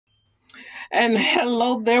And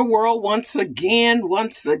hello there, world. Once again,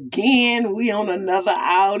 we on another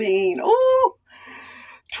outing. Ooh,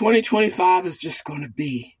 2025 is just going to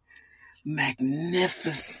be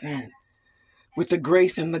magnificent with the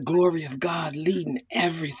grace and the glory of God leading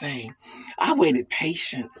everything. I waited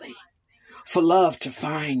patiently for love to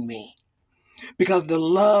find me because the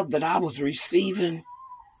love that I was receiving,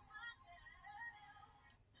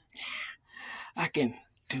 I can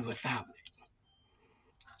do without it.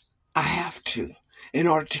 I have to in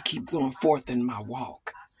order to keep going forth in my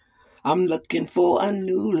walk. I'm looking for a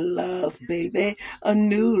new love, baby, a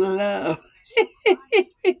new love.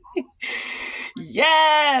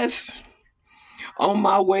 Yes! On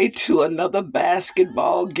my way to another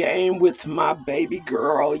basketball game with my baby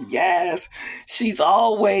girl. Yes, she's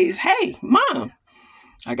always, hey, Mom,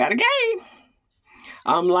 I got a game.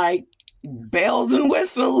 I'm like, bells and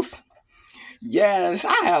whistles. Yes,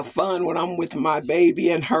 I have fun when I'm with my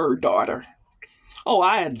baby and her daughter. Oh,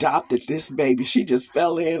 I adopted this baby. She just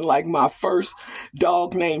fell in like my first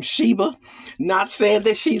dog named Sheba. Not saying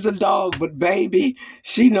that she's a dog, but baby,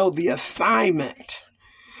 she know the assignment.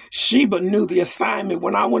 Sheba knew the assignment.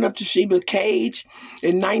 When I went up to Sheba's cage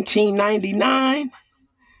in 1999,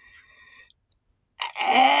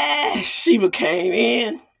 Sheba came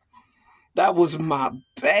in. That was my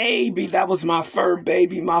baby. That was my fur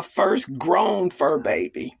baby, my first grown fur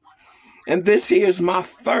baby. And this here's my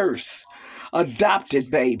first adopted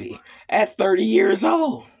baby at 30 years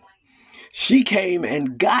old. She came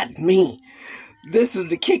and got me. This is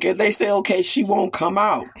the kicker. They say, okay, she won't come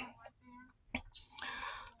out.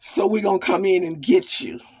 So we're going to come in and get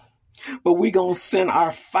you. But we're going to send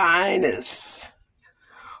our finest,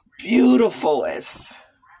 beautifulest,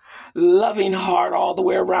 loving heart all the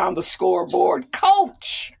way around the scoreboard.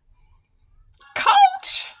 Coach!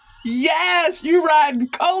 Coach! Yes, you riding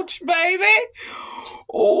Coach, baby.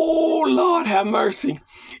 Oh, Lord have mercy.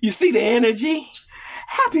 You see the energy?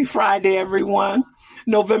 Happy Friday, everyone.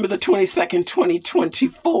 November the 22nd,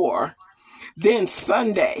 2024. Then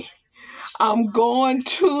Sunday, I'm going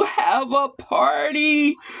to have a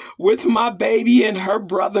party with my baby and her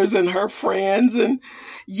brothers and her friends. And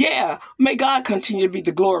yeah, may God continue to be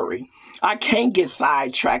the glory. I can't get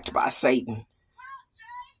sidetracked by Satan.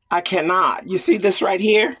 I cannot. You see this right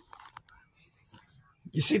here?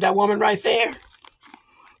 You see that woman right there?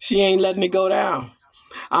 She ain't letting me go down.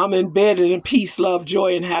 I'm embedded in peace, love,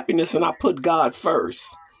 joy, and happiness, and I put God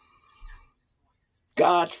first.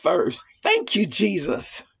 God first. Thank you,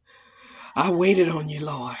 Jesus. I waited on you,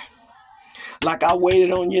 Lord. Like I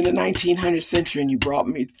waited on you in the 1900th century, and you brought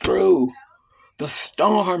me through the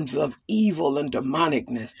storms of evil and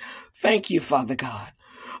demonicness. Thank you, Father God.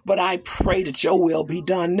 But I pray that your will be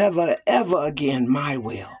done. Never, ever again my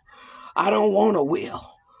will. I don't want a will.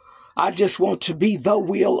 I just want to be the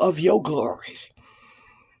will of your glory.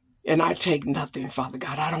 And I take nothing, Father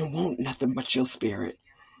God. I don't want nothing but your spirit.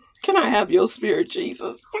 Can I have your spirit,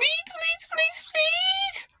 Jesus? Please, please,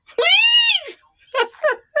 please, please, please.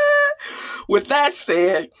 With that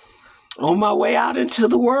said, on my way out into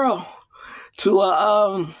the world to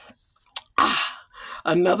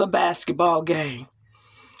another basketball game.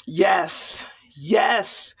 Yes,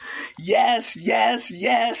 yes, yes, yes,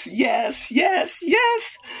 yes, yes, yes,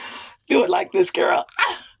 yes. Do it like this, girl.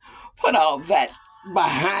 Put all that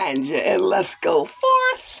behind you and let's go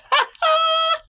forth.